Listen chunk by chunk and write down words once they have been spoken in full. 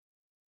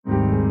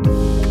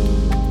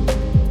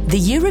The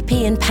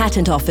European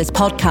Patent Office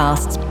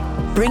podcasts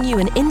bring you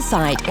an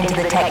insight into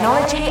the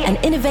technology and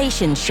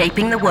innovation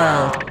shaping the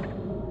world.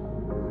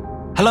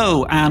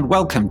 Hello and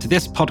welcome to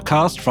this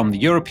podcast from the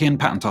European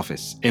Patent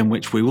Office, in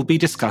which we will be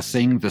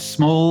discussing the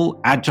small,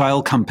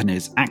 agile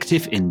companies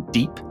active in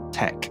deep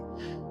tech.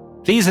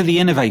 These are the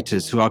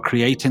innovators who are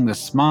creating the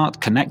smart,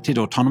 connected,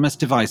 autonomous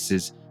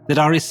devices that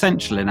are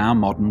essential in our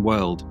modern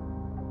world.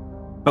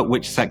 But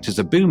which sectors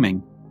are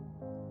booming?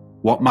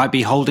 What might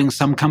be holding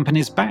some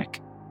companies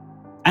back?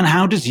 And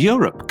how does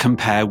Europe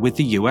compare with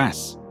the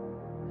US?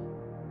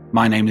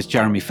 My name is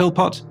Jeremy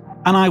Philpott,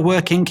 and I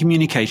work in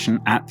communication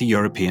at the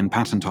European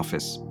Patent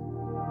Office.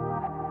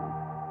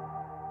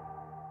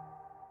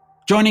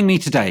 Joining me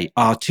today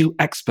are two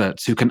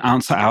experts who can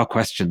answer our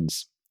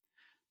questions.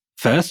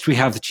 First, we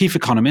have the Chief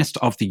Economist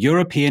of the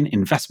European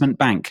Investment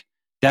Bank,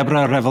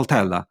 Deborah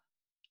Revoltella.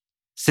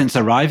 Since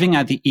arriving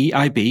at the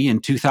EIB in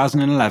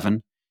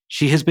 2011,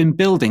 she has been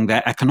building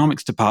their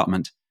economics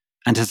department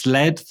and has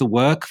led the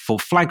work for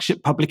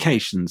flagship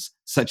publications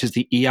such as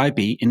the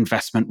EIB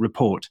Investment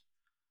Report.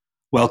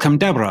 Welcome,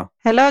 Deborah.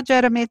 Hello,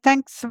 Jeremy.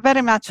 Thanks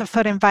very much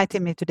for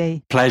inviting me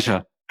today.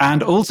 Pleasure.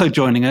 And also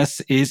joining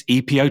us is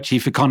EPO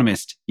Chief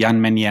Economist,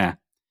 Jan Menier.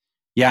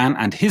 Jan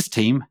and his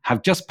team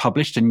have just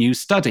published a new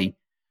study,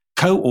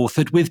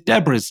 co-authored with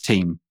Deborah's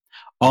team,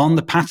 on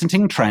the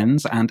patenting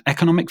trends and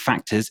economic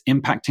factors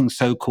impacting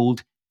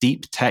so-called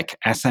deep tech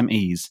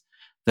SMEs,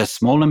 the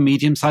small and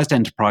medium-sized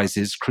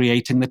enterprises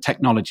creating the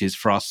technologies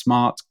for our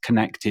smart,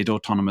 connected,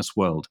 autonomous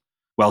world.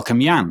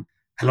 Welcome, Jan.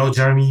 Hello,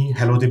 Jeremy.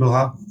 Hello,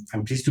 Deborah.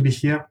 I'm pleased to be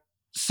here.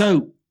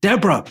 So,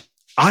 Deborah,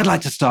 I'd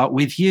like to start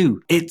with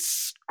you.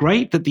 It's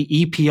great that the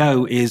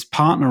EPO is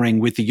partnering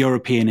with the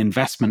European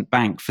Investment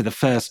Bank for the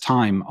first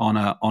time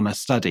on a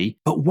study.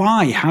 But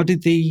why? How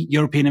did the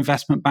European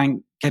Investment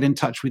Bank get in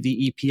touch with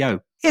the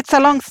EPO? It's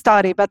a long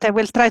story, but I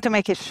will try to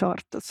make it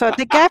short. So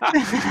the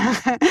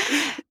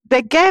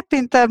gap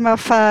in terms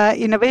of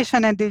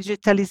innovation and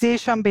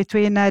digitalization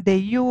between the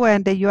EU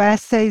and the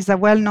US is a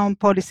well-known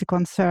policy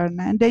concern.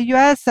 And the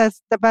US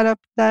has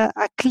developed a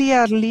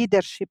clear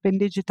leadership in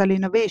digital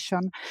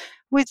innovation,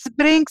 which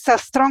brings a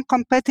strong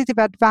competitive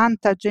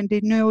advantage in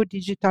the new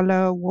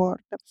digital world.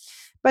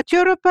 But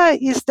Europe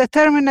is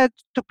determined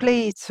to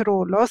play its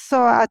role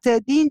also at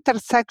the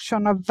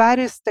intersection of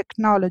various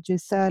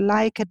technologies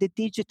like the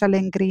digital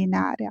and green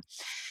area.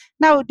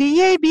 Now, the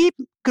EIB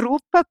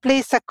group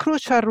plays a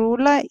crucial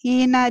role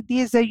in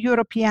this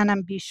European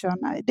ambition.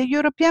 The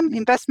European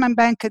Investment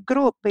Bank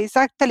group is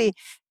actually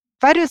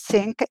various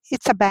things.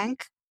 It's a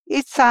bank.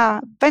 It's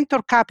a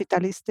venture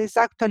capitalist. It's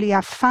actually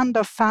a fund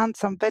of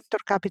funds and venture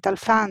capital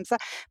funds,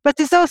 but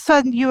it's also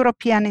a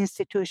European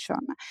institution.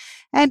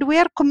 And we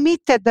are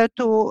committed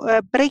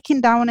to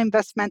breaking down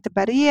investment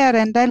barrier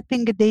and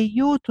helping the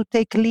EU to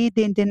take lead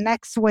in the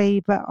next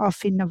wave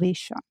of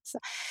innovations.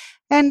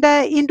 And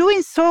in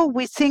doing so,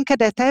 we think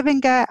that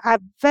having a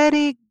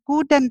very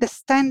good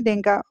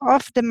understanding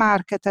of the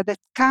market that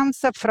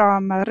comes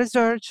from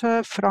research,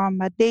 from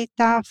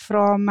data,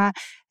 from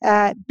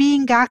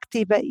being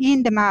active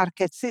in the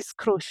markets is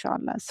crucial.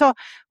 So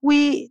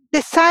we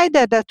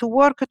decided to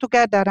work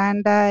together,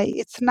 and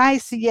it's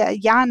nice,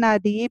 Jana,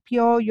 the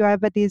EPO, you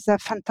have this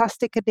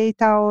fantastic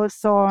data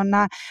also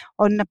on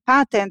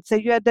patents.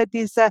 You had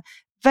this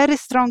very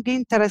strong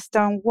interest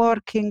on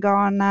working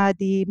on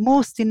the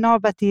most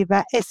innovative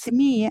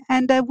SME,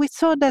 and we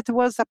saw that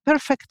was a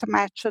perfect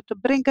match to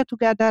bring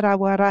together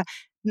our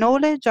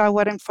knowledge,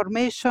 our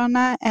information,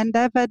 and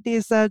have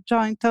this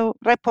joint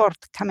report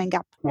coming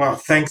up. Well,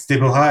 thanks,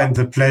 Deborah, and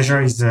the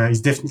pleasure is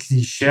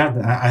definitely shared.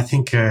 I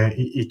think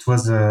it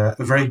was a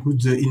very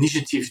good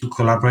initiative to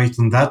collaborate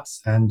on that,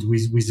 and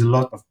with a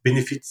lot of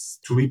benefits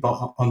to reap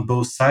on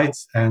both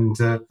sides. And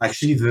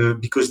actually,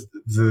 because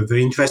the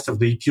interest of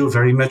the EPO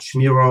very much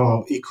mirror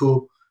or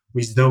echo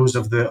with those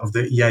of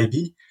the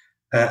EIB.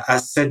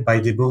 As said by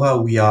Deborah,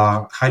 we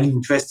are highly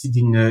interested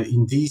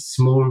in these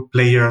small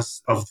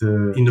players of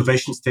the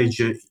innovation stage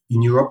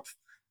in Europe,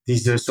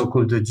 these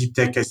so-called deep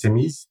tech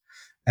SMEs.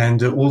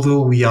 And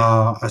although we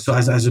are, so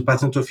as a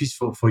patent office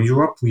for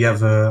Europe, we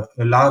have a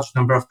large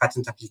number of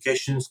patent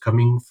applications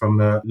coming from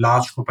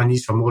large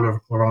companies from all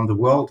around the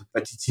world.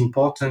 But it's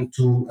important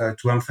to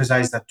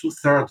emphasize that about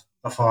two-thirds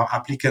of our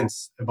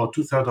applicants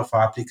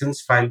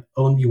file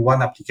only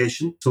one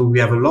application. So we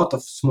have a lot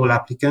of small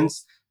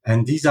applicants.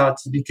 And these are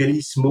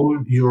typically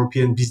small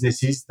European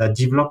businesses that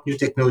develop new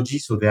technology.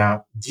 So they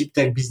are deep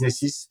tech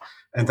businesses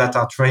and that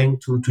are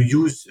trained to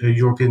use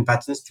European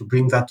patents to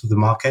bring that to the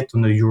market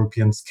on a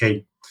European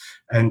scale.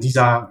 And these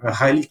are a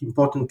highly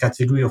important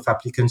category of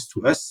applicants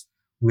to us.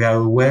 We are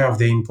aware of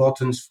the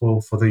importance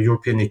for the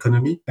European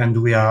economy,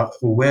 and we are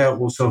aware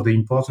also of the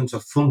importance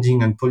of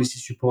funding and policy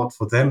support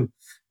for them.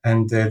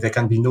 And there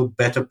can be no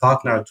better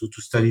partner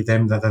to study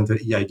them than the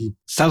EIB.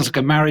 Sounds like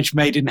a marriage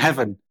made in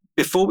heaven.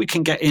 Before we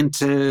can get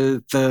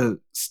into the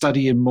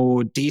study in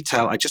more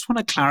detail, I just want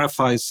to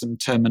clarify some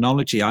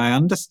terminology. I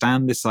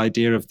understand this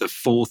idea of the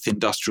fourth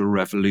industrial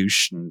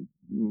revolution,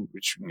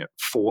 which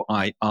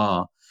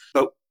 4IR.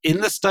 But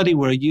in the study,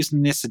 we're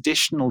using this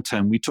additional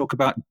term. We talk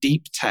about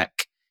deep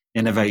tech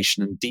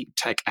innovation and deep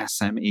tech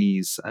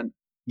SMEs. And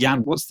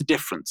Jan, what's the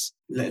difference?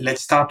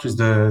 Let's start with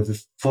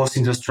the fourth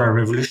industrial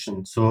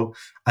revolution. So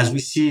as we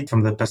see it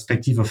from the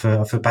perspective of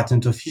a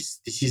patent office,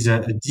 this is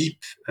a deep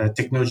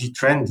technology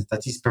trend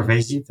that is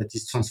pervasive, that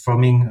is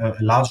transforming a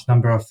large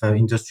number of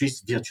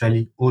industries,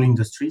 virtually all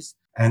industries.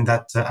 And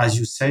that, as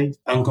you say,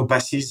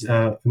 encompasses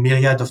a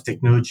myriad of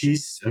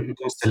technologies, a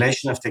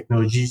constellation of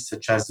technologies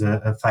such as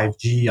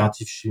 5G,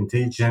 artificial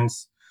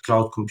intelligence,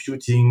 cloud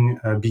computing,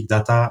 big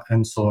data,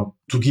 and so on.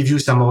 To give you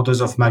some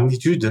orders of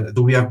magnitude,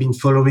 we have been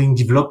following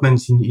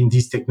developments in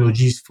these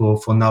technologies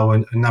for now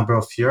a number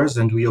of years,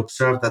 and we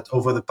observed that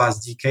over the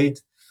past decade,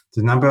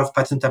 the number of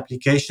patent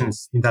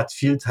applications in that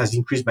field has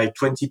increased by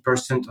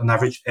 20% on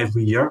average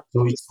every year.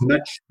 So it's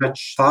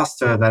much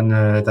faster than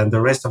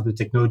the rest of the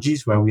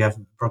technologies, where we have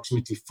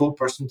approximately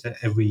 4%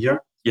 every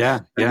year.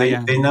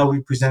 They now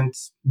represent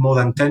more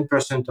than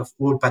 10% of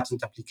all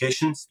patent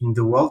applications in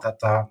the world that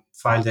are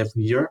filed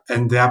every year.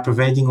 And they are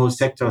pervading all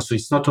sectors. So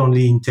it's not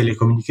only in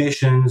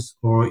telecommunications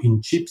or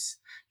in chips.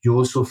 You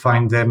also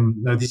find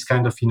them, this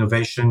kind of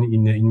innovation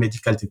in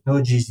medical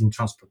technologies, in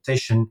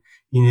transportation,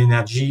 in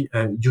energy,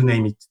 you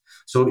name it.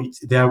 So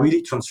they are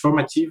really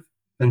transformative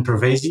and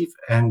pervasive.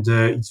 And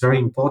it's very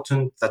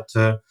important that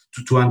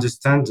to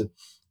understand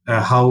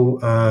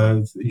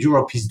how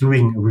Europe is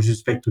doing with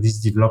respect to these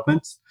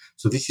developments.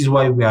 So this is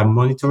why we are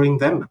monitoring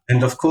them.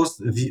 And of course,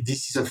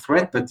 this is a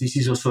threat, but this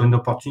is also an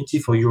opportunity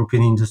for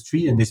European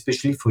industry and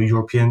especially for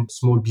European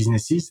small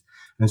businesses.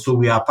 And so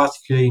we are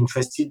particularly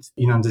interested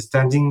in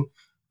understanding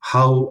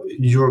how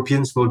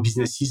European small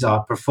businesses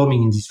are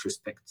performing in this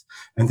respect.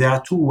 And there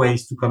are two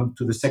ways to come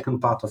to the second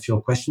part of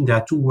your question. There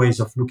are two ways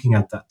of looking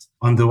at that.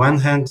 On the one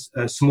hand,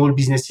 small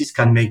businesses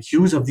can make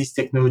use of these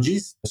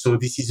technologies. So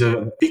this is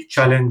a big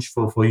challenge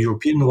for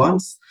European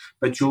ones.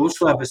 But you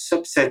also have a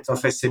subset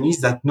of SMEs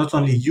that not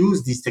only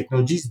use these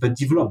technologies, but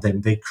develop them.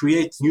 They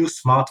create new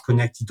smart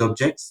connected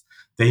objects.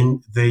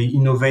 They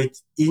innovate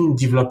in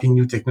developing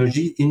new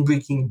technology, in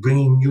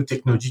bringing new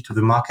technology to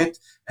the market.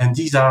 And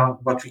these are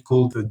what we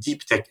call the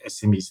deep tech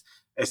SMEs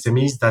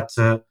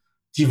that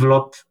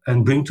develop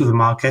and bring to the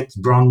market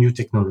brand new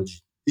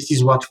technology. This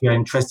is what we are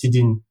interested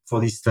in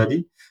for this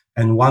study.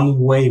 And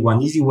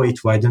one easy way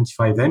to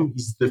identify them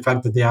is the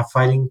fact that they are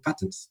filing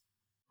patents.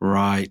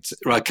 Right.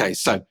 Okay.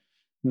 So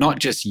not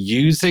just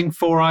using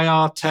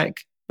 4IR tech,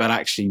 but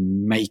actually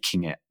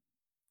making it.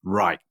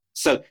 Right.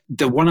 So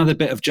the one other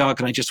bit of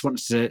jargon I just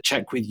wanted to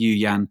check with you,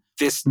 Jan,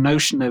 this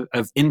notion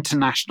of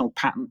international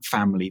patent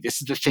family, this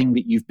is the thing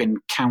that you've been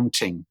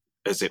counting,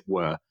 as it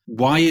were.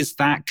 Why is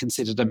that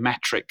considered a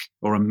metric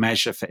or a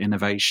measure for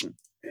innovation?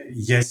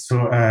 Yes,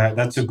 so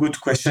that's a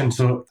good question.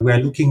 So we are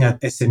looking at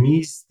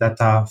SMEs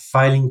that are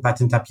filing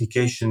patent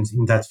applications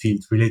in that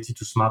field related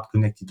to smart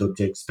connected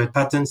objects. But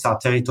patents are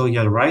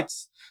territorial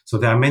rights. So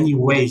there are many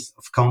ways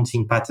of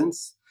counting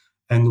patents.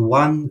 And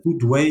one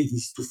good way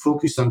is to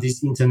focus on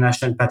this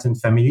international patent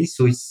family.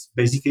 So it's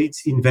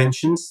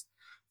inventions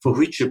for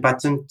which a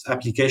patent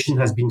application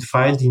has been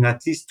filed in at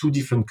least 2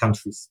 different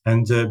countries.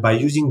 And by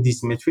using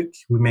this metric,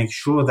 we make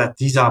sure that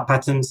these are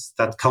patents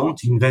that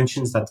count,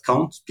 inventions that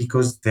count,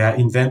 because their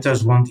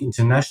inventors want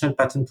international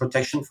patent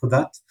protection for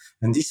that.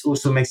 And this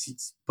also makes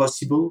it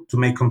possible to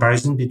make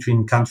comparison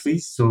between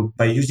countries. So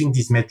by using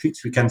these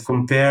metrics, we can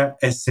compare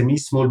SME,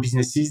 small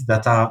businesses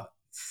that are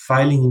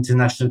filing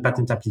international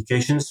patent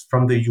applications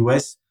from the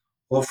US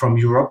or from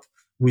Europe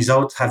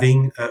without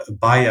having a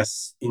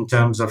bias in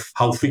terms of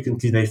how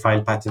frequently they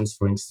file patents,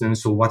 for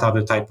instance, or what are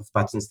the type of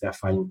patents they're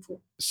filing for.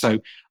 So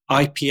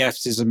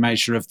IPFs is a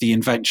measure of the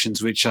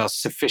inventions which are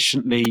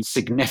sufficiently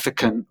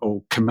significant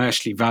or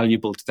commercially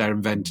valuable to their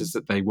inventors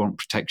that they want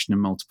protection in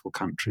multiple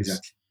countries.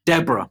 Exactly.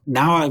 Deborah,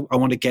 now I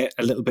want to get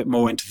a little bit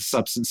more into the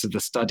substance of the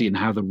study and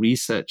how the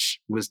research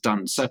was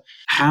done. So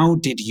how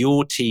did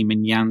your team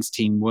and Jan's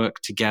team work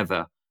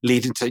together,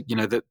 leading to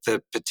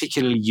the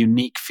particularly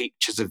unique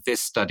features of this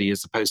study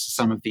as opposed to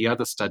some of the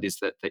other studies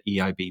that the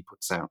EIB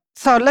puts out?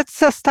 So let's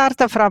start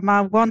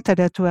from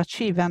wanted to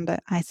achieve, and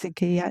I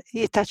think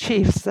it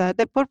achieves.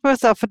 The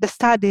purpose of the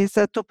study is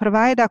to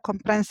provide a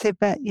comprehensive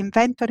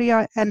inventory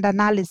and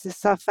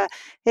analysis of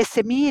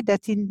SME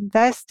that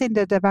invest in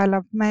the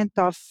development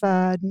of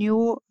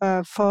new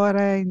for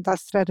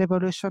industrial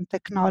revolution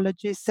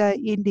technologies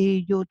in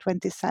the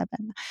EU27.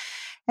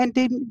 And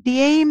the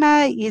aim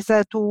is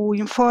to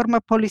inform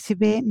policy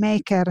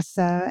makers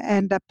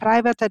and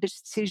private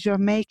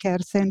decision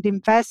makers and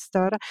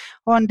investors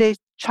on the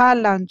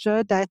challenge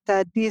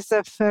that these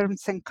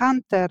firms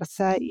encounters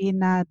in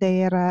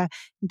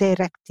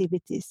their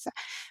activities.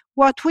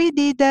 What we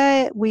did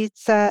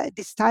with the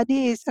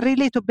study is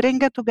really to bring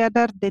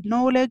together the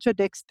knowledge,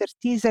 the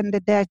expertise, and the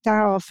data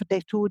of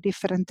the two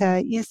different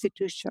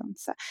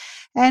institutions.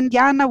 And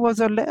Jana was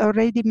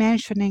already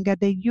mentioning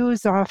the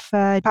use of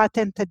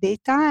patent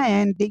data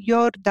and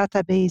your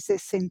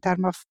databases in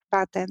terms of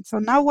patents.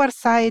 On our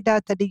side,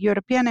 at the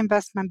European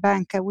Investment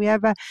Bank, we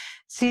have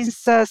since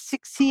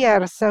 6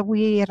 years,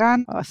 we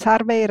run a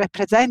survey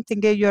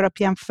representing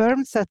European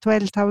firms,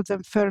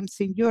 12,000 firms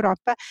in Europe.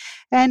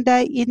 And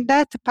in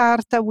that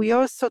part, we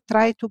also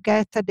try to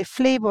get the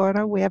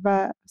flavor. We have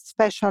a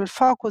special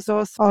focus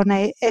also on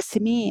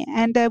SME,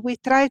 and we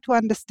try to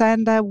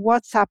understand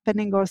what's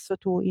happening also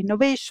to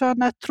innovation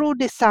through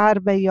the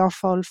survey of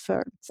all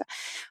firms.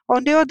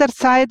 On the other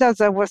side,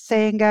 as I was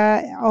saying,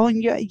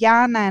 on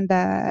Jan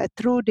and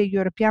through the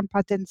European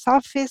Patents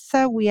Office,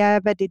 we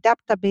have the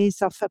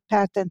database of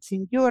patents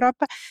in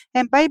Europe.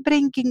 And by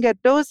bringing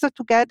those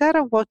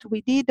together, what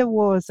we did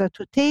was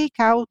to take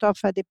out of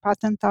the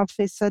Patent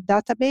Office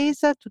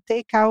database, to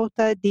take out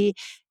the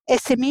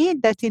SME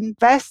that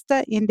invest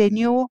in the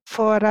new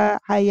for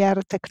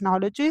higher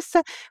technologies.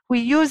 We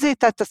use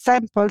it at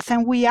samples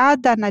and we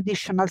add an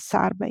additional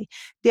survey.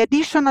 The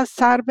additional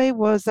survey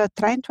was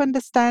trying to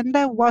understand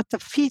what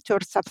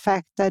features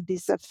affect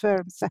these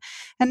firms.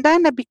 And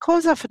then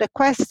because of the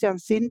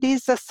questions in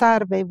this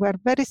survey were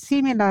very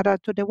similar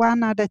to the one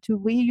that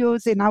we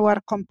use in our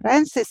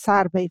comprehensive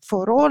survey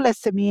for all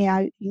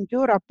SME in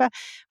Europe,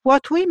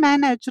 what we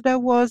managed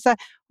was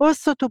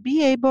also to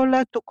be able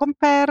to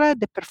compare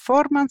the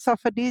performance of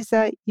this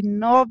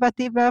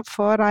innovative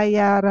for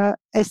higher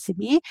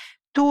SME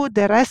to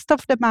the rest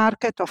of the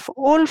market of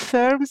all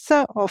firms,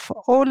 of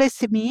all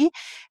SME.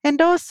 And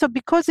also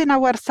because in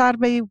our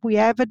survey we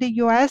have the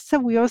US,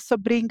 we also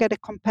bring the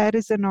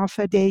comparison of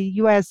the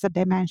US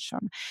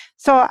dimension.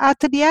 So at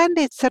the end,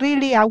 it's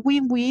really a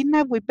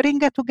win-win. We bring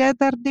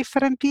together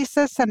different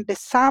pieces and the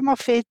sum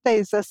of it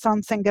is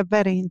something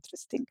very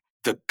interesting.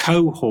 The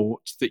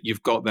cohort that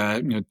you've got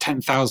there,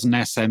 10,000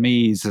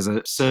 SMEs as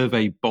a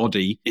survey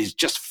body is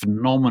just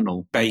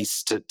phenomenal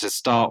base to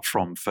start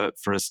from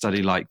for a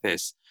study like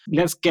this.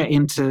 Let's get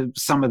into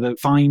some of the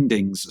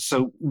findings.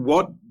 So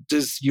what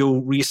does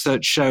your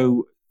research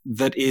show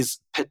that is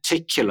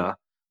particular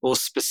or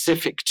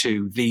specific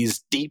to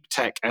these deep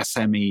tech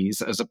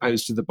SMEs as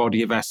opposed to the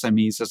body of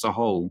SMEs as a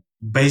whole?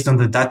 Based on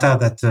the data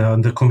on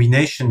the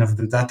combination of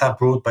the data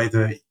brought by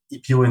the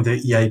EPO and the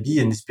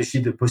EIB, and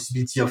especially the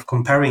possibility of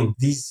comparing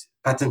these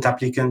patent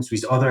applicants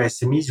with other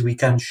SMEs, we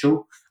can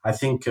show, I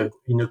think,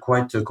 in a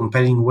quite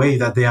compelling way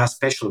that they are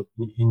special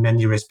in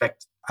many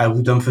respects. I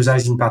would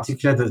emphasize in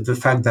particular the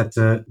fact that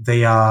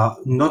they are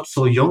not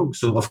so young.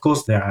 So, of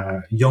course, there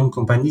are young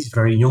companies,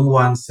 very young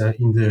ones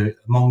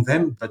among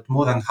them, but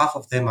more than half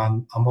of them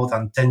are more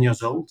than 10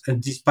 years old,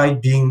 and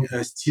despite being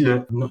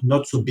still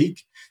not so big.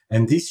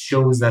 And this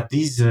shows that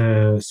these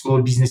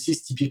small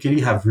businesses typically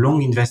have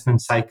long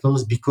investment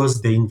cycles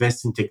because they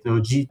invest in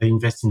technology, they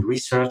invest in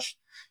research,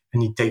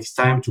 and it takes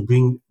time to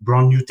bring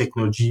brand new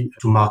technology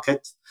to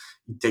market.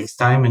 It takes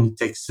time and it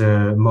takes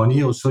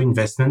money, also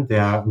investment. They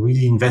are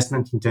really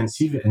investment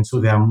intensive, and so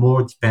they are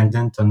more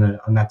dependent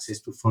on access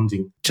to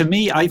funding. To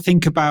me, I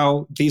think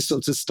about these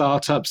sorts of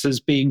startups as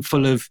being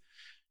full of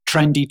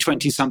trendy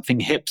 20-something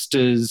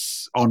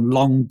hipsters on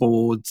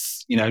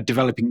longboards,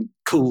 developing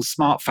cool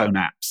smartphone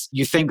apps.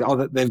 You think,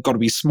 that they've got to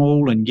be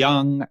small and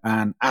young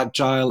and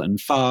agile and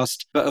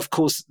fast. But of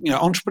course,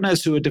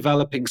 entrepreneurs who are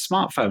developing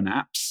smartphone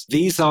apps,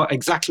 these are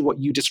exactly what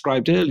you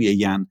described earlier,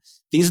 Jan.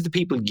 These are the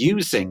people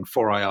using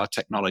 4IR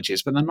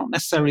technologies, but they're not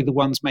necessarily the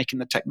ones making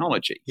the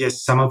technology.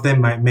 Yes, some of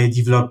them may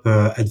develop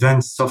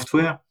advanced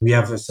software. We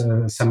have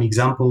some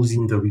examples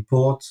in the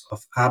report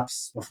of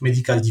apps, of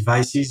medical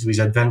devices with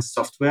advanced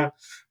software.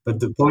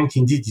 But the point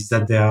indeed is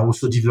that they are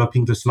also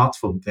developing the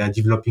smartphone. They are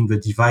developing the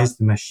device,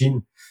 the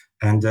machine.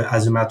 And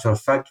as a matter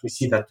of fact, we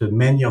see that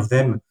many of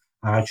them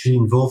are actually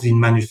involved in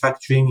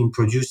manufacturing, in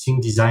producing,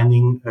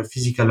 designing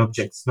physical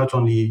objects, not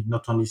only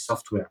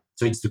software.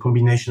 So it's the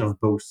combination of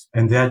both.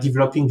 And they are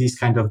developing these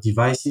kind of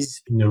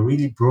devices in a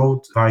really broad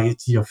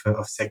variety of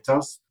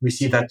sectors. We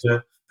see that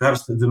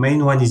perhaps the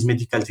main one is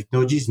medical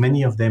technologies.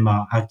 Many of them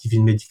are active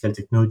in medical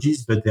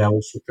technologies, but they are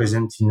also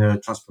present in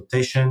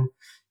transportation,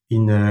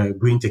 in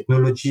green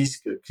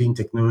technologies, clean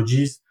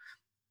technologies,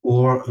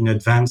 or in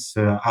advanced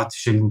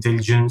artificial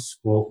intelligence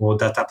or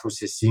data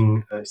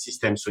processing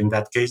systems. So in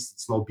that case,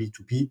 it's more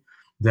B2B.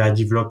 They are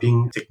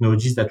developing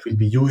technologies that will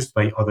be used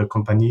by other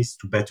companies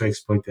to better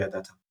exploit their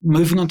data.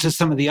 Moving on to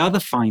some of the other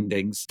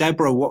findings,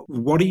 Deborah,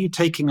 what are you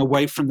taking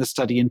away from the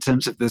study in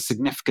terms of the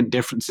significant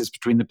differences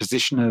between the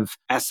position of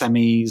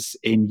SMEs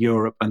in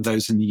Europe and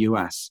those in the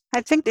US?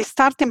 I think the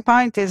starting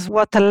point is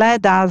what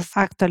led us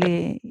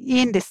actually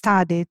in the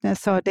study.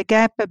 So the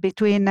gap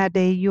between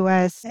the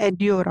US and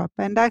Europe.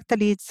 And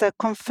actually it's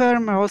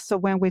confirmed also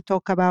when we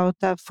talk about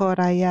for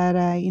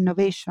higher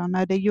innovation.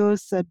 The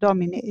US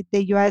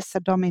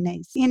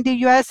dominates. In the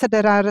US,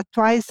 there are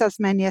twice as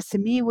many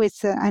SME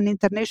with an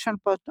international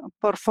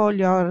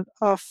portfolio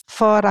of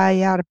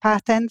 4IR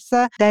patents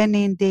than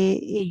in the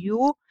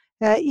EU.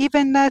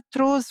 even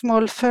though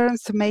small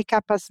firms make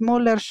up a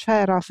smaller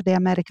share of the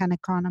American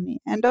economy.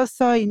 And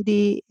also in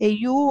the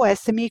EU,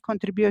 SME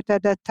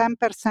contributed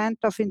 10%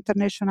 of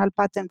international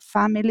patent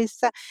families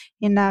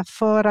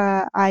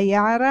for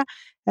IR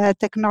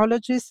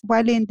technologies,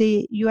 while in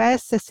the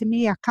US,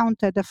 SME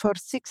accounted for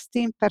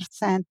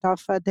 16%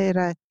 of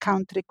their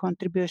country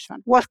contribution.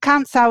 What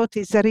comes out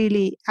is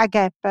really a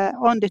gap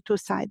on the two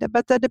sides,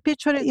 but the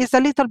picture is a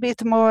little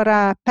bit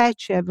more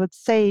patchy, I would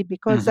say,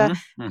 because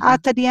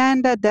at the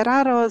end, there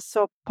are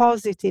also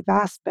positive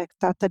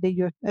aspects at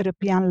the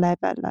European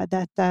level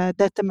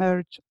that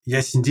emerge.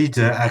 Yes, indeed.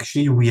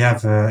 Actually, we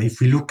have, if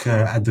we look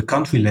at the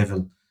country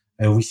level,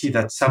 we see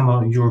that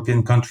some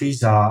European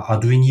countries are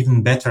doing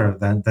even better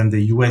than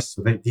the US.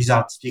 So these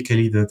are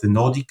typically the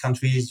Nordic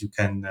countries. We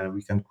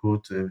can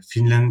quote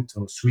Finland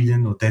or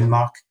Sweden or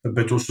Denmark,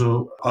 but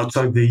also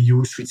outside the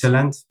EU,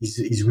 Switzerland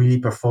is really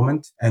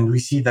performant. And we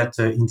see that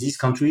in these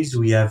countries,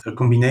 we have a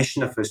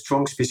combination of a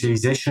strong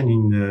specialization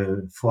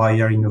in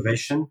 4IR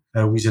innovation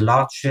with a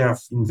large share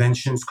of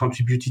inventions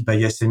contributed by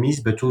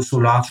SMEs, but also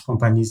large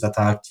companies that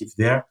are active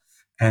there.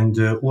 And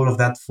all of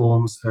that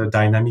forms a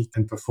dynamic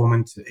and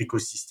performant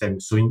ecosystem.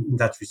 So in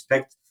that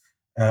respect,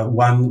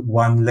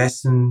 one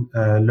lesson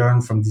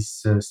learned from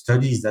this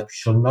study is that we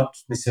shall not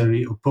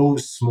necessarily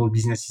oppose small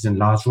businesses and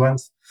large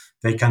ones.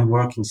 They can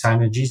work in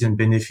synergies and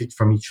benefit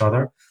from each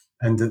other.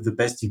 And the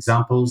best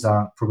examples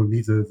are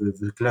probably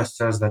the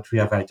clusters that we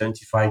have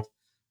identified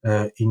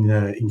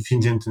in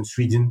Finland and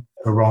Sweden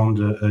around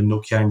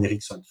Nokia and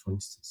Ericsson, for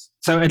instance.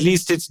 So at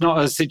least it's not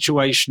a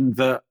situation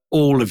that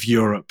all of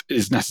Europe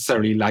is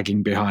necessarily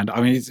lagging behind. I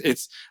mean,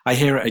 it's I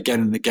hear it again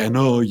and again,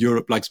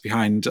 Europe lags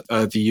behind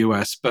the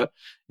US. But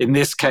in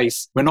this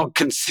case, we're not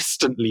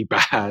consistently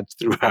bad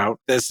throughout.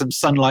 There's some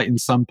sunlight in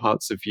some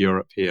parts of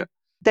Europe here.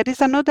 There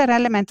is another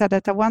element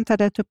that I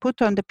wanted to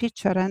put on the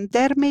picture, and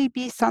there may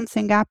be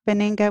something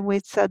happening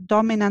with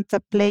dominant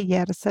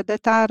players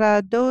that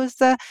are those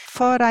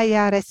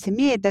 4IR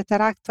SME that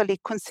are actually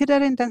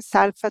considering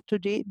themselves to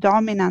be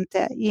dominant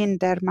in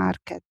their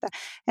market.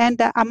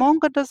 And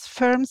among those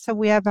firms,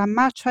 we have a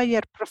much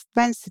higher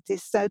propensity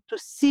to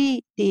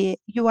see the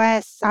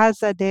US as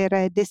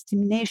their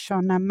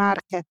destination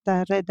market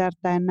rather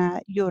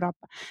than Europe.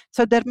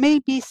 So there may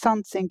be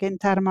something in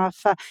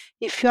terms of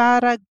if you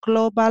are a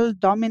global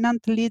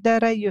dominant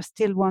leader, you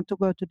still want to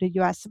go to the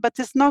US. But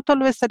it's not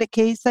always the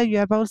case. You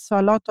have also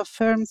a lot of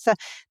firms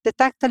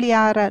that actually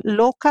are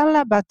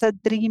local, but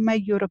dream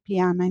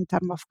European in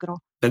terms of growth.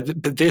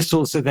 But this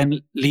also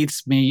then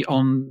leads me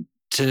on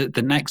to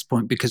the next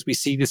point, because we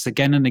see this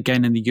again and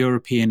again in the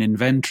European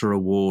Inventor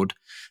Award,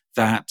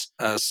 that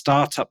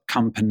startup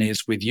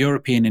companies with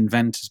European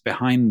inventors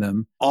behind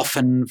them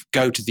often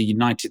go to the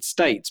United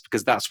States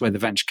because that's where the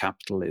venture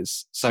capital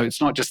is. So it's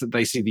not just that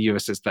they see the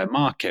US as their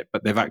market,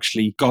 but they've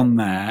actually gone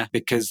there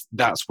because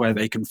that's where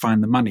they can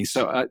find the money.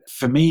 So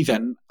for me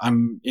then,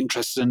 I'm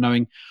interested in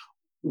knowing,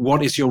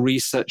 what is your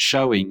research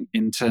showing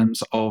in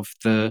terms of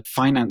the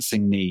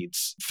financing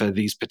needs for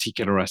these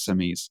particular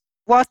SMEs?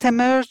 What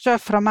emerged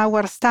from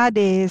our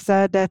study is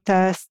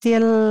that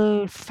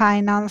still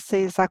finance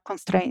is a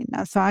constraint.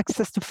 So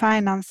access to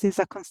finance is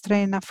a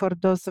constraint for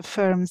those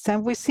firms.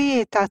 And we see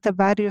it at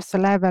various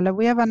levels.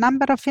 We have a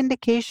number of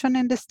indications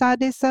in the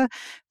studies.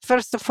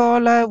 First of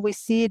all, we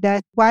see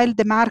that while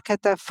the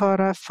market for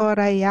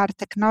 4IR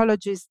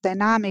technology is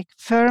dynamic,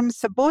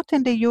 firms both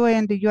in the EU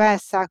and the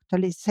US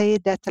actually say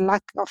that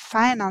lack of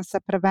finance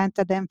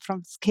prevented them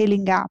from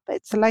scaling up.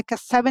 It's like a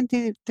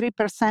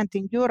 73%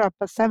 in Europe,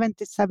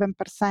 77%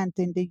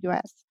 in the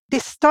US. The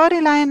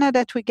storyline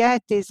that we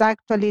get is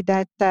actually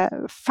that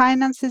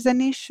finance is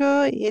an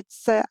issue.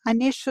 It's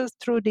an issue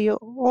through the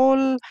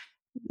whole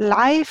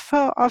life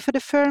of the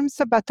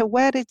firms, but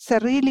where it's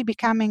really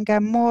becoming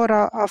more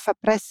of a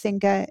pressing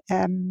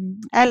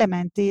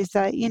element is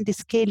in the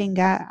scaling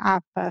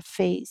up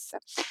phase.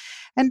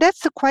 And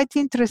that's quite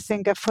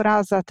interesting for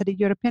us at the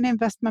European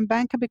Investment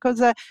Bank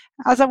because,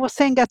 as I was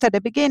saying at the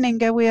beginning,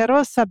 we are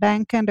also a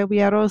bank and we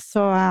are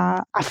also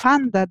a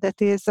fund that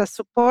is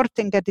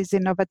supporting these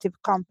innovative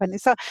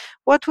companies. So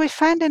what we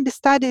find in the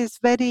study is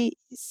very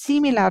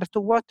similar to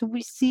what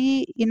we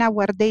see in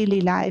our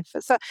daily life.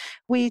 So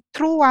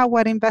through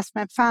our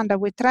investment fund,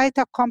 we try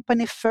to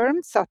accompany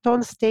firms at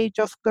all stages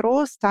of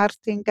growth,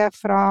 starting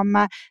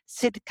from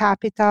seed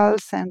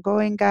capitals and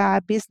going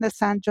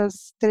business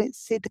angels,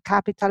 seed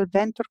capital,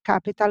 venture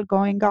capital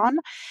going on.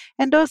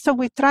 And also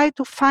we try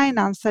to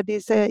finance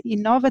these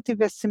innovative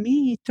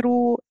SME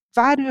through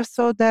various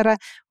other,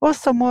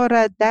 also more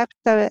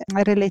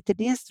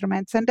debt-related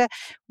instruments. And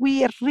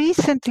we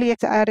recently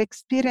are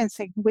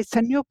experiencing with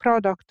a new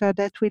product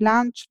that we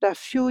launched a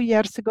few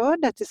years ago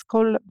that is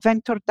called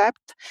Venture Debt.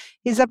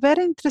 It's a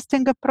very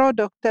interesting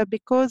product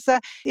because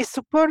it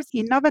supports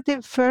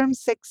innovative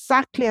firms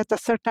exactly at a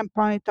certain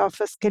point of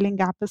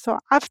scaling up. So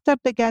after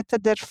they get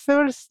their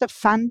first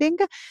funding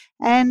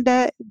and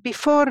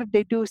before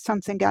they do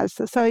something else.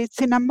 So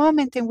it's in a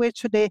moment in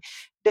which they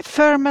the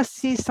firm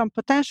sees some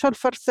potential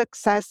for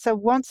success,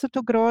 wants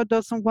to grow,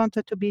 doesn't want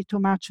it to be too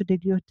much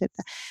diluted.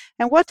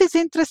 And what is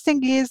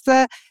interesting is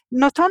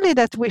not only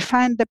that we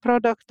find the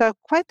product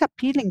quite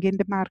appealing in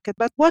the market,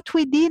 but what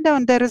we did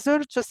on the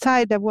research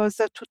side was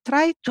to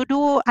try to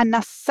do an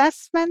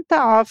assessment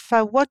of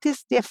what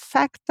is the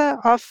effect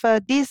of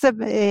this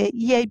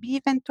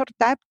EIB venture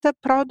debt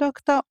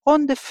product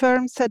on the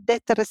firms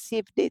that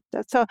received it.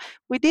 So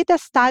we did a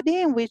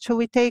study in which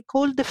we take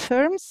all the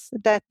firms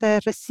that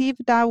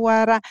received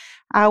our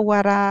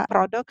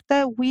product.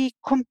 We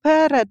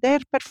compare their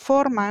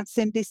performance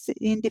in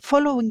the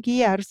following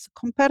years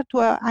compared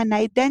to an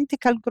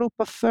identical group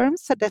of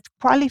firms that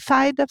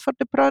qualified for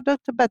the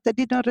product but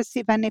didn't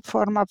receive any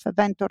form of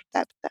venture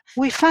debt.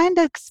 We find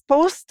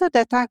exposed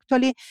that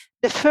actually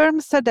the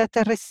firms that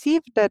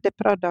received the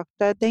product,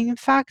 they in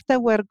fact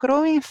were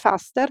growing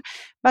faster.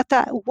 But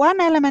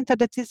one element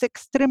that is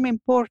extremely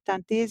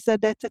important is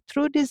that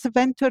through this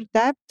venture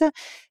debt,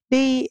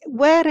 they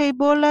were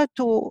able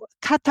to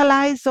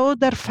catalyze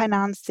other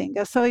financing.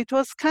 So it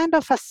was kind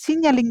of a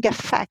signaling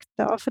effect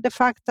of the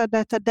fact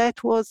that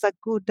was a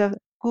good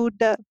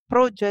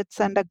projects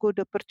and a good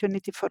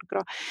opportunity for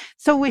growth.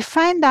 So we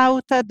find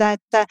out that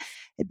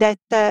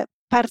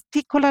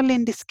particularly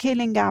in the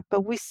scaling up,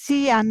 we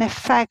see an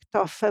effect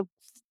of a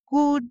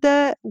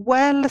good,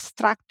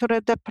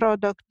 well-structured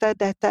product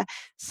that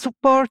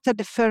support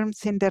the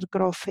firms in their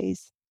growth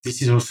phase.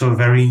 This is also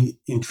very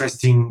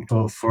interesting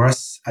for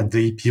us at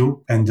the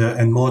EPO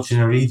and more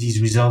generally,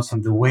 these results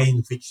on the way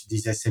in which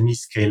these SMEs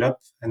scale up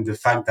and the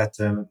fact that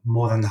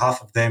more than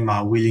half of them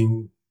are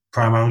willing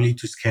primarily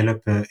to scale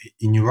up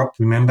in Europe.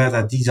 Remember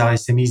that these are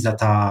SMEs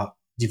that are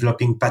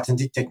developing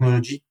patented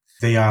technology.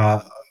 They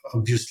are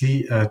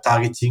obviously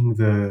targeting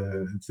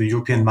the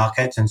European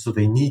market, and so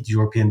they need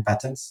European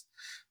patents.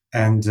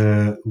 And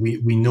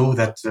we know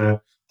that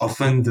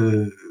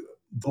often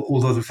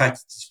although the fact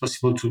it's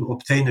possible to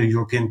obtain a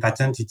European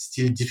patent, it's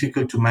still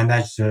difficult to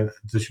manage the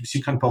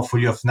subsequent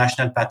portfolio of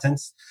national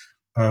patents.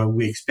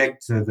 We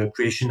expect the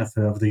creation of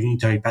the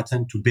unitary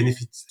patent to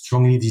benefit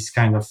strongly these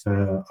kind of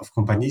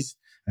companies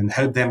and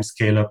help them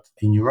scale up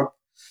in Europe.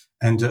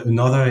 And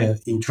another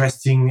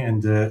interesting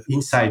and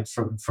insight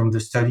from the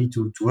study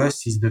to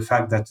us is the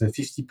fact that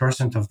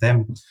 50% of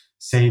them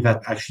say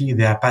that actually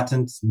their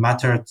patents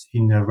mattered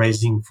in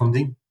raising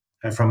funding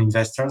from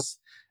investors.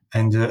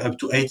 And up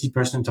to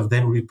 80% of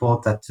them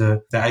report that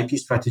the IP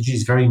strategy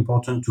is very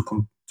important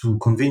to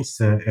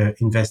convince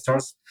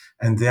investors.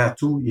 And there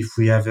too, if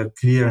we have a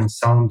clear and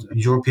sound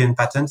European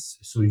patents,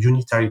 so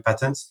unitary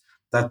patents,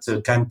 that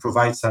can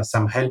provide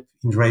some help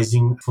in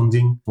raising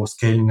funding for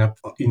scaling up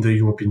in the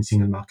European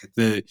single market.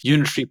 The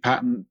unitary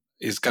patent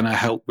is going to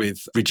help with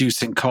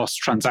reducing costs,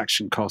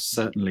 transaction costs,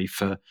 certainly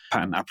for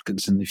patent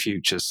applicants in the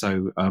future.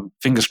 So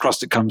fingers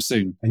crossed it comes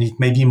soon. And it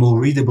may be more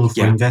readable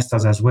for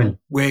investors as well.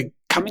 We're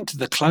coming to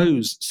the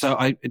close. So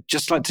I'd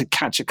just like to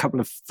catch a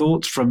couple of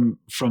thoughts from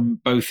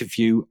both of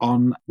you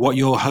on what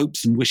your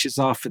hopes and wishes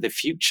are for the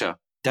future.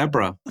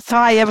 Deborah. So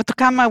I have to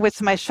come up with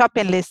my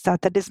shopping list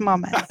at this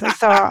moment.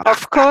 So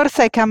of course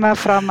I come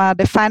from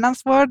the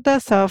finance world.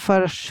 So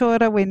for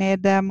sure we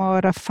need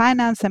more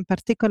finance and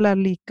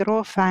particularly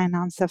growth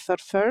finance for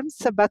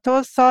firms. But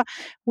also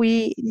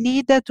we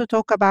need to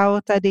talk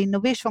about the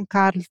innovation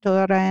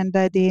culture and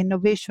the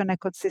innovation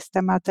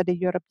ecosystem at the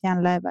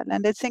European level.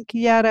 And I think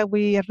here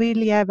we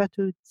really have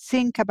to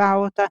think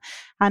about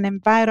an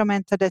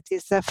environment that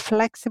is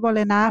flexible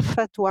enough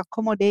to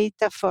accommodate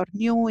for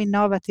new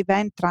innovative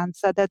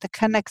entrants that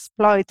can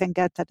exploit and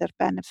get their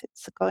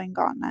benefits going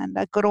on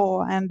and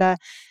grow and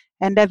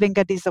having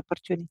this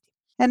opportunity.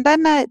 And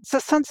then so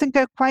something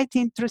quite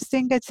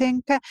interesting, I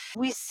think,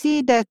 we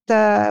see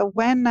that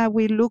when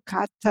we look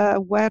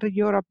at where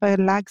Europe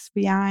lags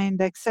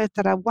behind,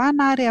 etc., one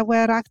area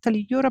where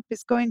actually Europe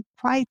is going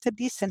quite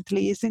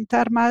decently is in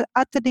terms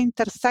at the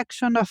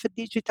intersection of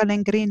digital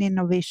and green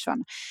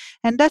innovation.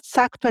 And that's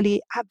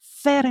actually a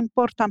very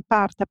important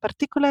part,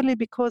 particularly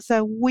because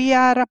we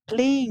are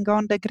playing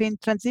on the green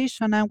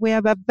transition and we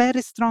have a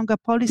very strong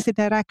policy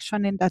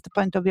direction in that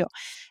point of view.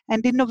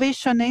 And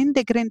innovation in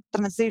the green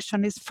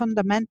transition is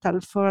fundamental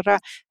for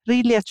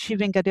really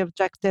achieving the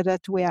objective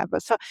that we have.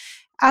 So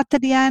at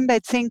the end, I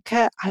think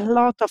a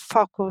lot of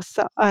focus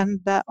on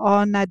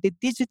the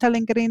digital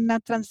and green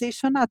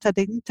transition at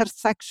the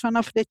intersection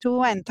of the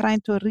two and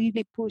trying to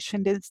really push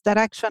in this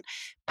direction,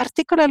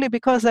 particularly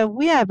because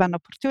we have an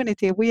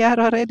opportunity. We are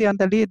already on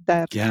the lead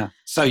there. Yeah.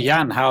 So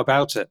Jan, how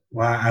about it?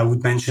 Well, I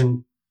would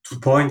mention 2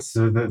 points.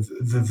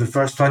 The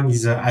first one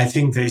is I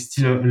think there is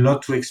still a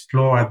lot to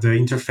explore at the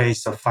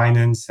interface of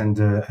finance and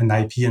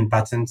IP and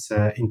patents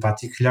in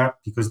particular,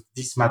 because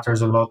this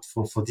matters a lot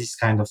for this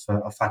kind of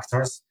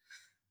factors.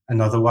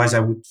 And otherwise,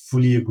 I would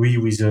fully agree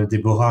with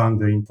Deborah on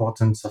the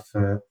importance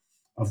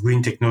of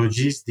green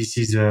technologies. This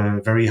is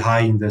very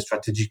high in the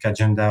strategic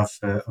agenda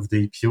of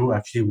the EPO.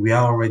 Actually, we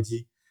are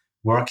already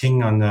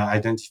working on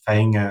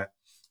identifying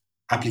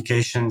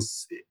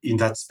applications in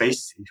that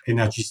space: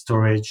 energy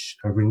storage,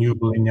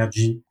 renewable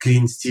energy,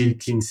 clean steel,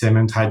 clean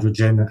cement,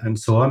 hydrogen, and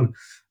so on.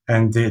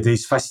 And there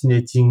is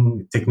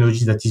fascinating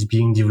technology that is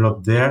being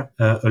developed there,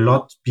 a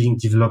lot being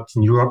developed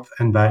in Europe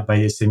and by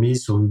SMEs.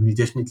 So we will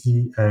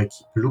definitely keep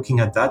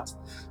looking at that,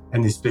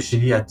 and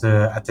especially at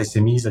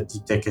SMEs, at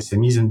deep tech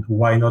SMEs, and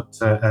why not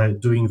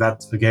doing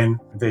that again?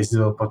 There's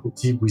the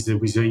opportunity with the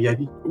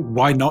EIB.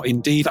 Why not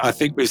indeed? I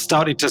think we've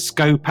started to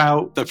scope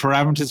out the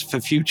parameters for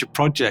future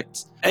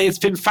projects. It's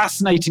been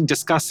fascinating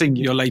discussing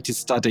your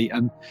latest study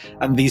and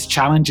these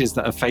challenges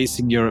that are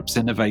facing Europe's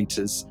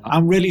innovators.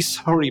 I'm really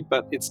sorry,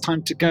 but it's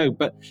time to go.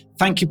 But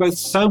thank you both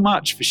so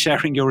much for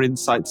sharing your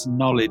insights and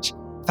knowledge.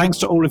 Thanks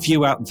to all of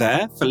you out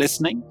there for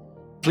listening.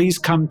 Please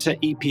come to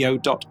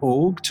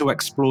epo.org to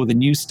explore the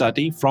new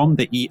study from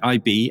the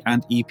EIB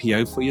and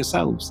EPO for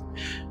yourselves.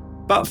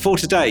 But for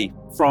today,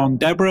 from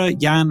Deborah,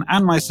 Jan,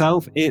 and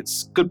myself,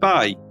 it's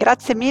goodbye.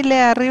 Grazie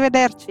mille,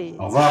 arrivederci.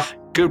 Au revoir.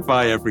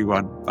 Goodbye,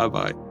 everyone.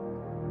 Bye-bye.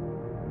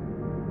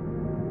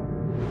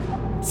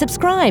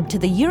 Subscribe to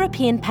the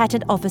European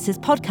Patent Office's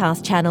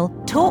podcast channel,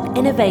 Talk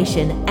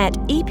Innovation, at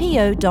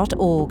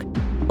epo.org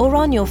or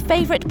on your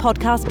favourite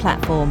podcast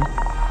platform.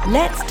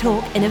 Let's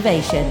talk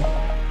innovation.